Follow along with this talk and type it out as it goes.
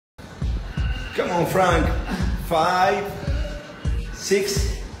Come on, Frank. 5, 6.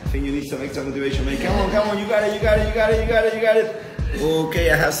 I think you need some extra motivation, man. Come on, you got it. Okay,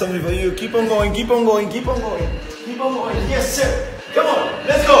 I have something for you. Keep on going. Yes, sir. Come on,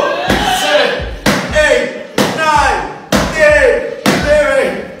 let's go. 7, 8, 9, 10,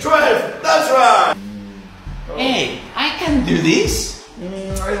 11, 12. That's right. Hey, I can do this.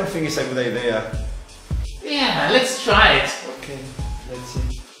 I don't think it's a good idea. Yeah, let's try it. Okay, let's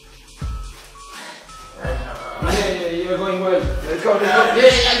see. Yeah, you're going well. Let's go. Yeah, I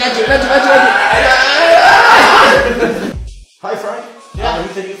got you. Hi, Frank. Yeah. I'm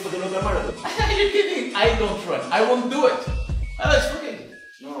interviewed for the local marathon. Are you kidding? I don't run. I won't do it. Let's forget it.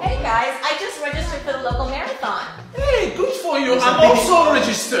 No. Hey guys, I just registered for the local marathon. Hey, good for you. I'm also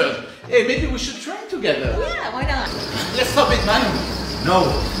registered. Hey, maybe we should train together. Yeah, why not? Let's stop it, man. No.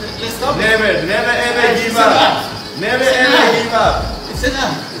 Let's stop it. Never ever give up. Never ever give up. It's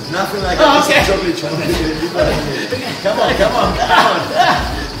enough. It's nothing like Oh, a okay. chocolate. Come on.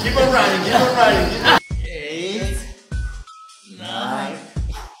 Keep on running. 8, 9,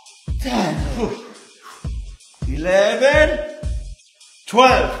 10. 11,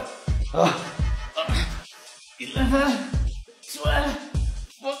 12. 11, 12,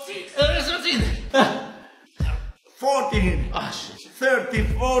 14, 13. 14, Oh, shit. 13,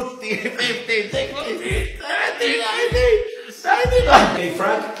 14, 15, 16, 17, 18, 19. Hey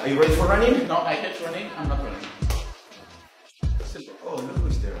Frank, are you ready for running? No, I hate running. I'm not running. Simple. Oh, look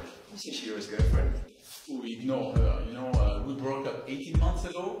who's there. This is Shira's girlfriend. We ignore her. You know, we broke up 18 months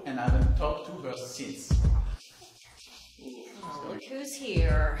ago and I haven't talked to her since. Oh, look who's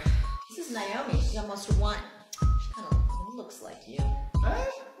here. This is Naomi. She almost won. She kind of looks like you.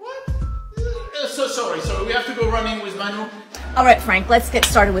 What? So sorry. We have to go running with Manu. All right, Frank, let's get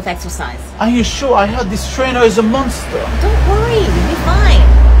started with exercise. Are you sure? I heard this trainer is a monster. Don't worry, you'll be fine.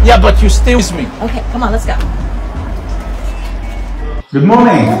 Yeah, but you stay with me. Okay, come on, let's go. Good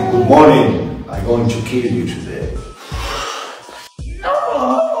morning. Good morning. I'm going to kill you today.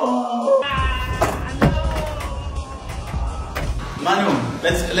 Manu,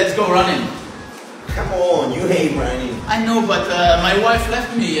 let's go running. Come on, you hate running. I know, but my wife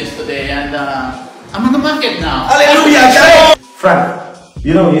left me yesterday and I'm on the market now. Hallelujah, come on! Frank,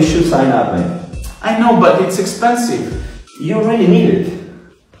 you know you should sign up, man. I know, but it's expensive. You really need it.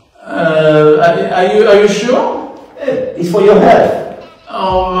 Are you sure? It's for your health.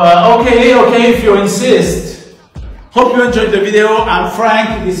 Oh, okay, if you insist. Hope you enjoyed the video. I'm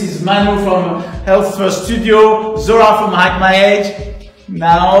Frank. This is Manu from Health First Studio. Zora from Hack My Age.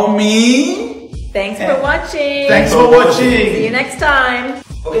 Naomi. Thanks for watching. Thanks for watching. See you next time.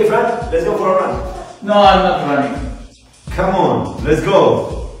 Okay, Frank, let's go for a run. No, I'm not running. Come on, let's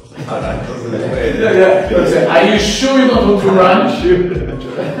go. Alright, Are you sure you don't want to run?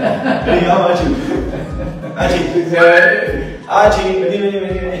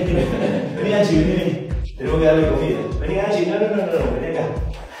 Vení, Achi. Tenemos que darle comida. Vení, Achi, no, vení acá.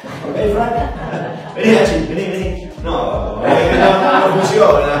 Ok, Frank. Vení, Achi, vení. No, no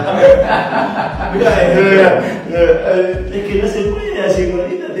funciona. Mira, es que no se puede así,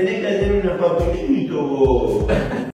 gordita, tenés que hacer unos papelitos.